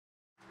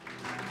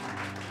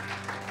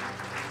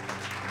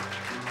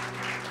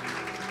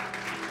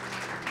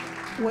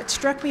what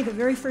struck me the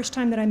very first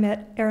time that I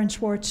met Aaron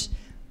Swartz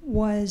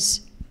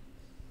was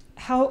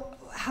how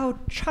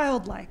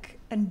childlike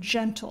and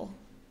gentle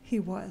he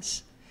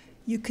was.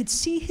 You could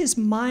see his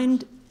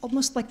mind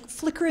almost like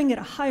flickering at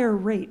a higher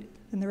rate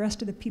than the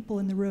rest of the people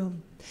in the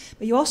room.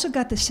 But you also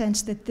got the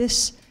sense that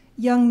this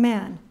young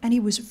man, and he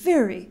was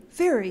very,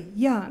 very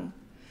young,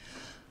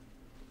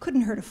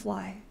 couldn't hurt a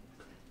fly.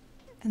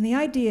 And the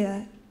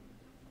idea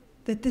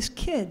that this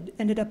kid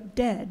ended up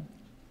dead,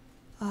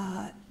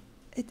 I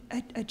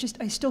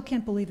still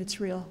can't believe it's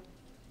real.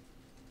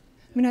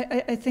 I mean,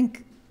 I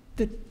think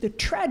the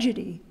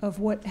tragedy of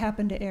what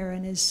happened to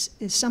Aaron is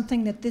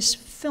something that this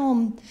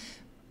film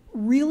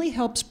really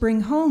helps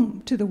bring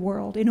home to the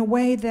world in a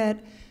way that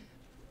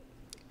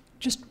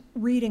just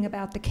reading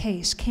about the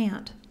case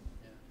can't.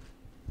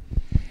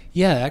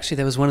 Yeah, actually,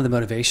 that was one of the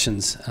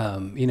motivations.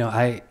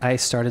 I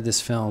started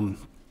this film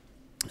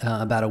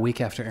about a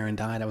week after Aaron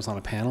died. I was on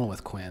a panel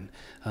with Quinn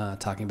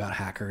talking about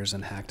hackers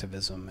and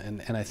hacktivism,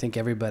 and I think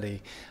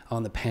everybody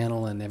on the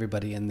panel and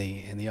everybody in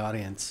the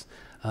audience,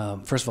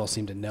 first of all,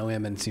 seemed to know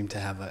him and seemed to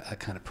have a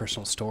kind of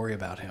personal story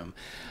about him,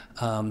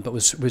 but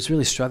was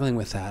really struggling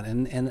with that.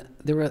 And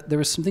there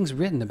were some things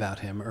written about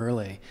him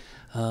early,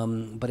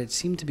 but it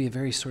seemed to be a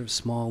very sort of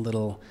small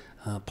little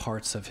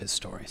parts of his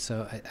story.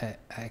 So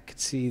I could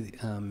see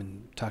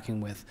in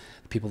talking with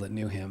people that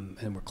knew him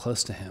and were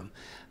close to him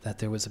that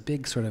there was a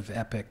big sort of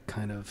epic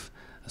kind of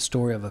a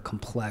story of a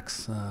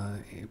complex,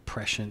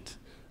 prescient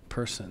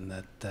person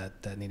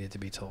that needed to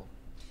be told.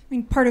 I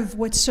mean, part of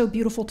what's so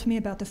beautiful to me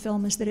about the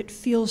film is that it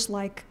feels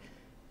like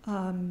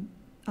a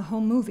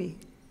home movie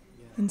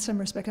in some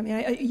respect. I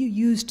mean, you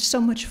used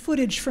so much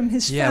footage from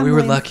his family. Yeah, we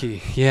were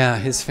lucky. Yeah,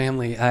 his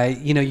family.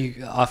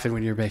 You often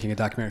when you're making a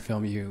documentary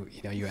film, you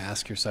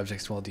ask your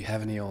subjects, well, do you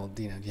have any old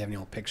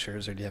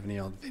pictures or do you have any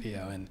old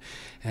video?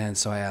 And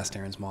so I asked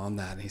Aaron's mom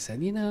that, and he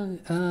said,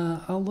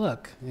 I'll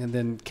look, and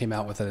then came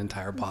out with an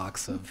entire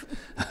box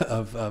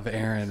of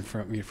Aaron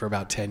for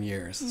about 10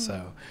 years.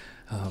 So.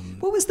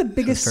 What was the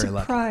biggest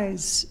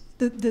surprise,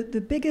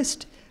 the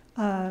biggest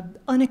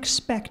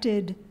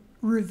unexpected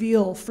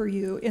reveal for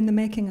you in the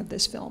making of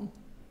this film?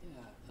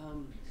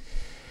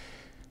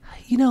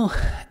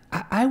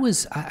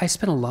 I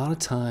spent a lot of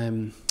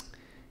time.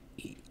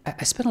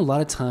 I spent a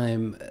lot of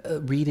time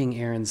reading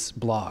Aaron's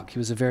blog. He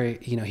was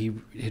he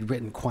had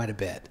written quite a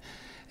bit,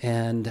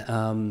 and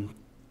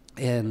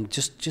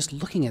just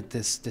looking at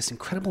this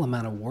incredible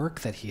amount of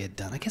work that he had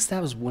done. I guess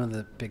that was one of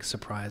the big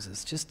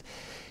surprises.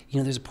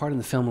 There's a part in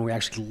the film where we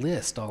actually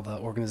list all the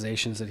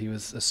organizations that he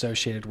was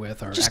associated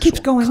with. Or just keeps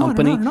going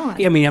company. On and on.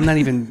 Yeah, I mean, I'm not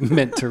even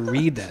meant to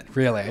read that,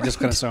 really. I just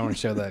kind of want to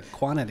show the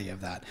quantity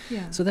of that.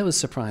 Yeah. So that was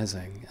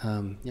surprising.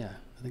 I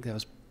think that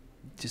was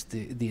just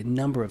the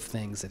number of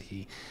things that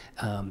he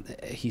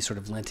sort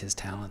of lent his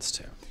talents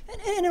to.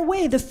 And in a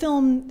way, the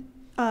film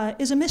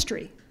is a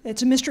mystery.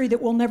 It's a mystery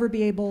that we'll never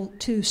be able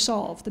to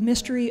solve. The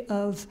mystery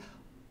of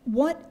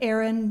what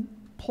Aaron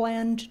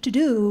planned to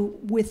do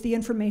with the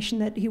information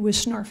that he was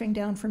snarfing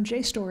down from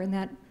JSTOR in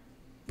that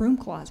broom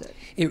closet.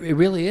 It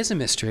really is a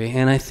mystery,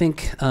 and I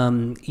think it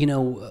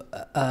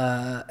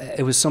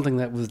was something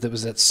that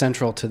was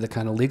central to the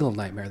kind of legal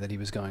nightmare that he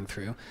was going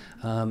through.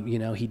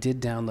 He did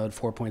download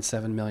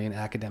 4.7 million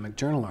academic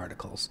journal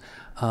articles,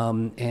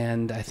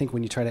 and I think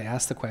when you try to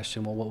ask the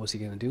question, well, what was he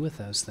going to do with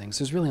those things?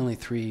 There's really only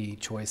three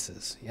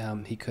choices.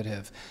 He could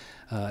have,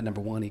 number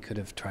one, he could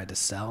have tried to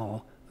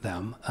sell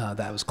them.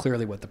 That was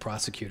clearly what the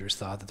prosecutors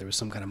thought, that there was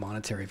some kind of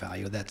monetary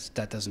value.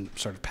 That doesn't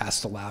sort of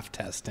pass the laugh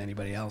test to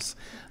anybody else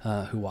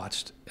who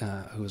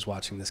was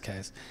watching this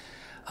case.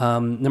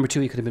 Number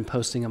two, he could have been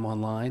posting them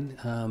online,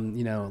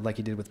 like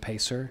he did with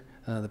Pacer,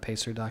 the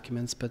Pacer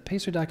documents. But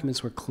Pacer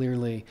documents were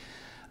clearly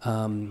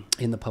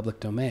in the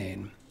public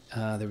domain.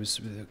 There was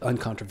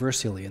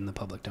uncontroversially in the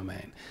public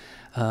domain,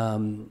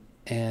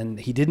 and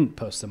he didn't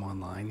post them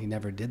online. He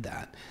never did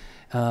that.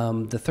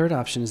 The third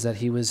option is that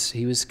he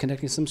was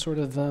conducting some sort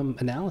of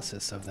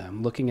analysis of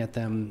them, looking at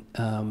them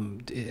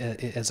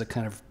as a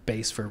kind of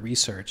base for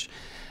research,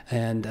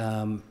 and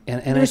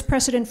there's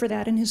precedent for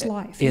that in his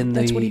life.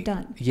 That's what he'd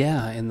done.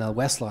 Yeah, in the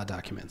Westlaw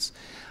documents,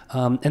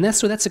 and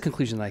that's the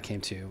conclusion that I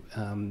came to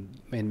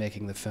in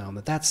making the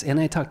film. And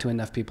I talked to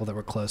enough people that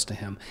were close to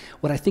him.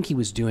 What I think he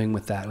was doing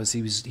with that was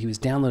he was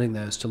downloading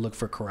those to look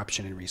for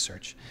corruption in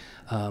research.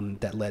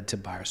 That led to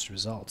biased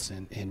results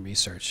in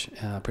research,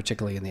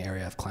 particularly in the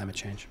area of climate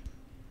change.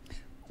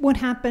 What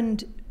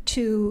happened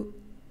to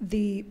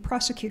the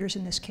prosecutors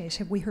in this case?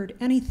 Have we heard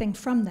anything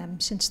from them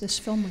since this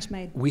film was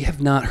made? We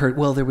have not heard.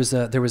 Well, there was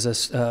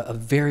a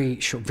very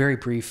short, very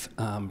brief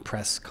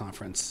press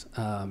conference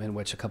in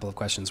which a couple of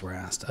questions were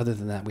asked. Other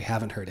than that, we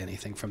haven't heard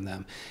anything from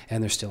them,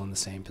 and they're still in the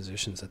same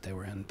positions that they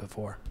were in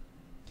before.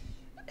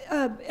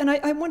 And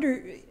I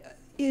wonder,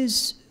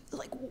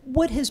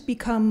 what has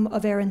become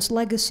of Aaron's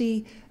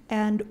legacy,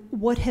 and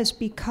what has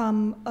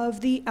become of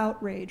the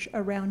outrage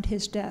around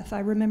his death? I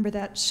remember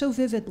that so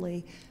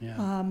vividly,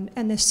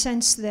 and the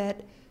sense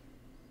that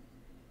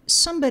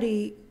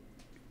somebody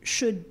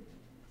should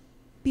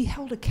be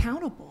held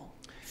accountable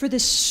for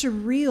this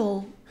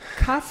surreal,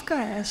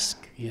 Kafkaesque,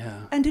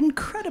 and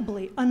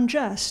incredibly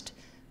unjust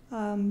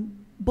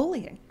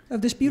bullying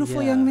of this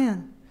beautiful young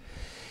man.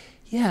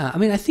 Yeah, I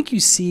mean, I think you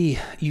see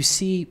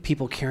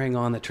people carrying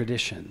on the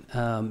tradition.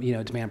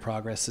 Demand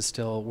Progress is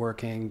still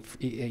working.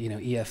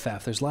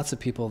 EFF. There's lots of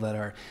people that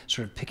are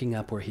sort of picking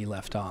up where he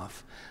left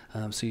off.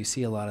 So you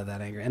see a lot of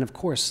that anger, and of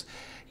course,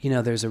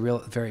 there's a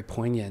very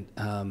poignant.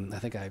 I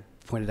think I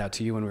pointed out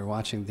to you when we were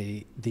watching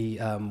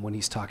when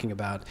he's talking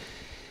about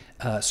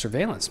mass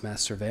surveillance.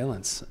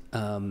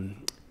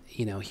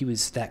 He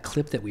was, that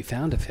clip that we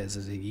found of his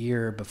is a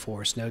year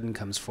before Snowden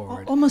comes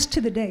forward. Almost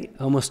to the date.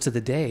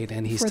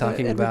 And he's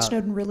talking about Edward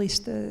Snowden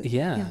released the...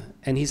 Yeah,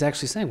 and he's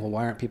actually saying, well,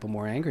 why aren't people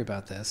more angry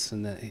about this?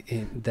 And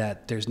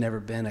that there's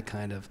never been a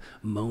kind of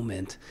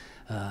moment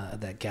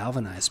that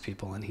galvanized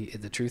people. And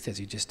the truth is,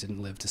 he just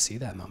didn't live to see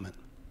that moment.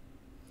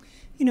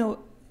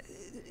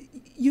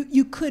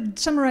 You could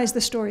summarize the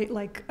story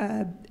like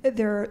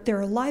there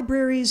are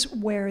libraries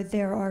where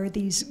there are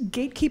these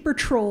gatekeeper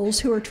trolls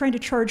who are trying to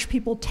charge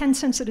people 10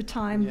 cents at a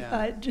time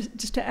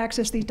just to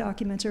access these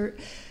documents.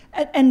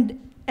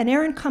 And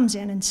Aaron comes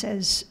in and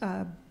says,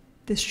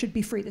 this should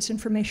be free, this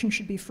information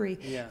should be free.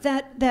 Yeah.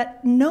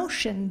 That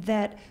notion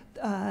that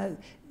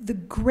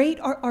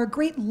our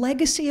great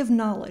legacy of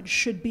knowledge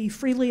should be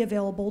freely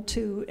available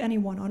to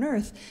anyone on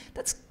Earth.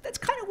 That's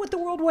kind of what the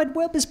World Wide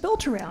Web is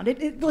built around.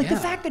 The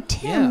fact that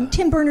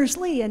Tim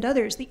Berners-Lee and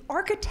others, the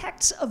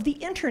architects of the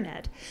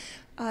internet,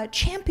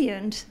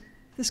 championed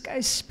this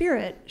guy's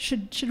spirit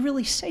should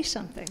really say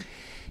something.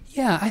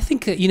 Yeah, I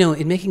think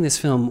in making this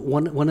film,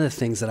 one of the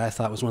things that I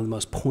thought was one of the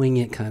most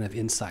poignant kind of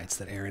insights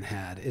that Aaron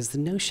had is the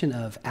notion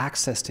of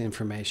access to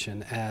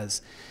information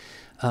as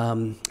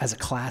a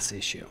class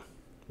issue.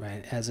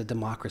 Right, as a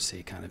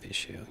democracy kind of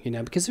issue,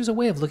 because there's a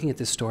way of looking at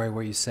this story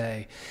where you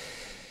say,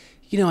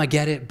 I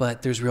get it,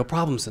 but there's real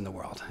problems in the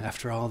world.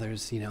 After all,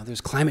 there's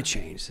climate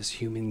change, this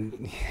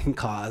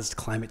human-caused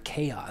climate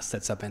chaos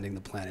that's upending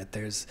the planet.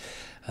 There's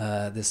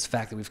this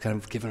fact that we've kind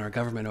of given our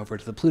government over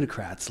to the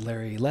plutocrats,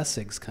 Larry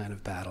Lessig's kind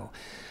of battle.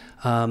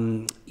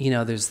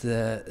 There's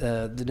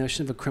the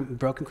notion of a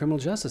broken criminal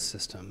justice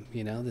system,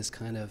 this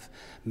kind of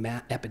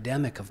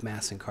epidemic of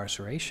mass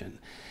incarceration.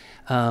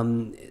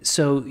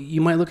 So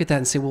you might look at that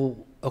and say, well,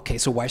 okay,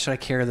 so why should I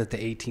care that the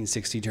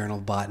 1860 Journal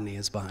of Botany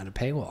is behind a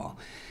paywall?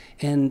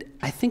 And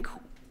I think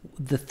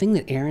the thing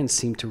that Aaron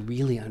seemed to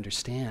really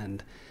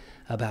understand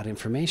about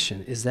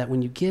information is that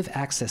when you give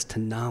access to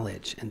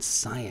knowledge and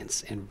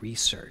science and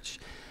research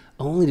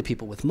only to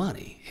people with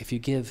money, if you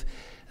give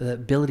the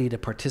ability to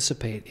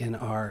participate in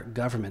our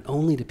government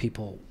only to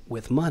people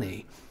with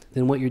money,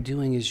 then what you're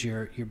doing is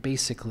you're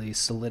basically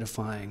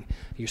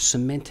you're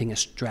cementing a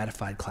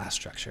stratified class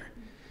structure.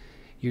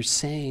 You're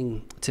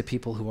saying to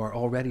people who are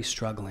already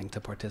struggling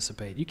to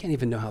participate, you can't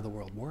even know how the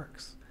world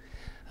works.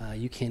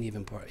 You can't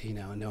even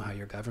know how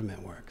your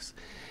government works.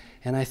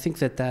 And I think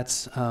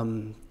that's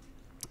a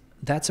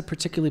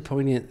particularly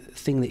poignant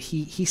thing that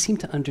he seemed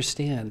to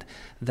understand,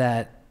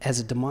 that as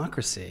a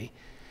democracy,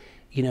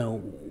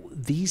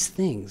 these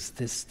things,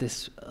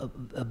 this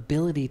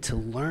ability to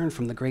learn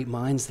from the great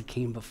minds that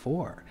came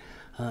before,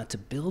 to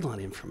build on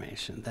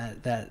information,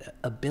 that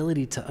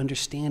ability to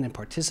understand and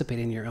participate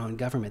in your own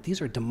government. These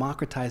are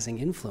democratizing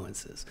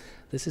influences.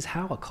 This is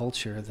how a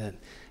culture that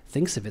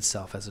thinks of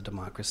itself as a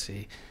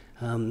democracy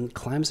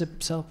climbs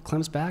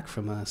back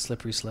from a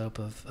slippery slope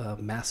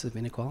of massive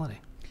inequality.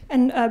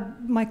 And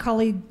my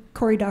colleague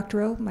Cory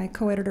Doctorow, my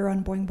co-editor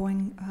on Boing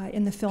Boing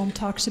in the film,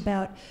 talks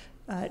about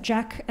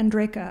Jack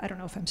Andreka, I don't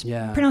know if I'm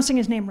pronouncing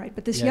his name right,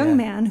 but this young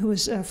man who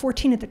was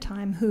 14 at the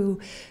time who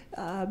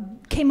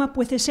came up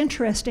with this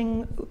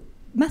interesting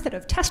method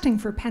of testing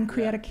for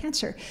pancreatic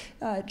cancer.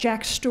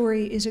 Jack's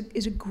story is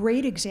a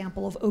great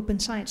example of open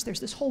science. There's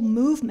this whole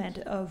movement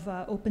of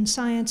open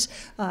science,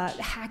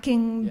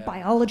 hacking,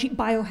 biology,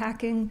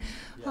 biohacking.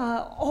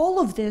 All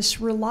of this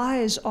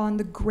relies on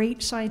the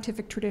great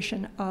scientific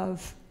tradition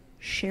of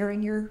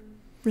sharing your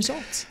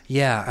results.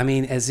 Yeah, I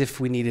mean, as if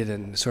we needed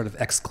a sort of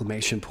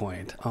exclamation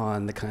point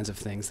on the kinds of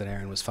things that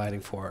Aaron was fighting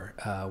for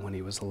when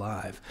he was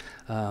alive.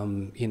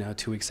 2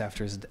 weeks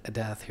after his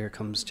death, here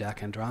comes Jack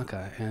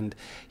Andreka. And,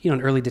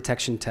 an early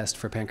detection test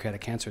for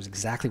pancreatic cancer is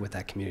exactly what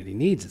that community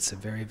needs. It's a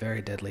very,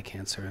 very deadly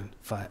cancer, and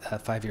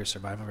 5-year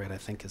survival rate, I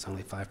think, is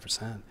only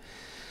 5%.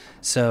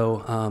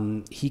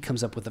 So he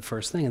comes up with the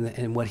first thing,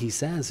 and what he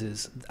says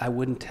is, I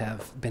wouldn't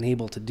have been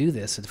able to do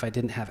this if I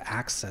didn't have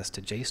access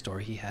to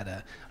JSTOR. He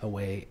had a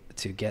way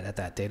to get at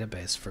that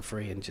database for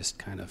free and just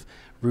kind of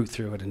root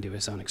through it and do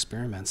his own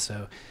experiments.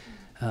 So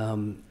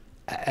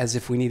as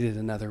if we needed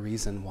another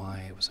reason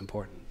why it was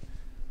important.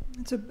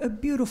 It's a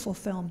beautiful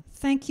film.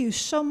 Thank you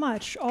so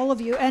much, all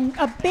of you. And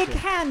a big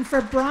hand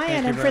for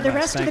Brian and for the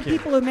rest of the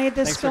people who made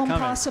this film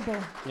possible.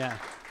 Yeah.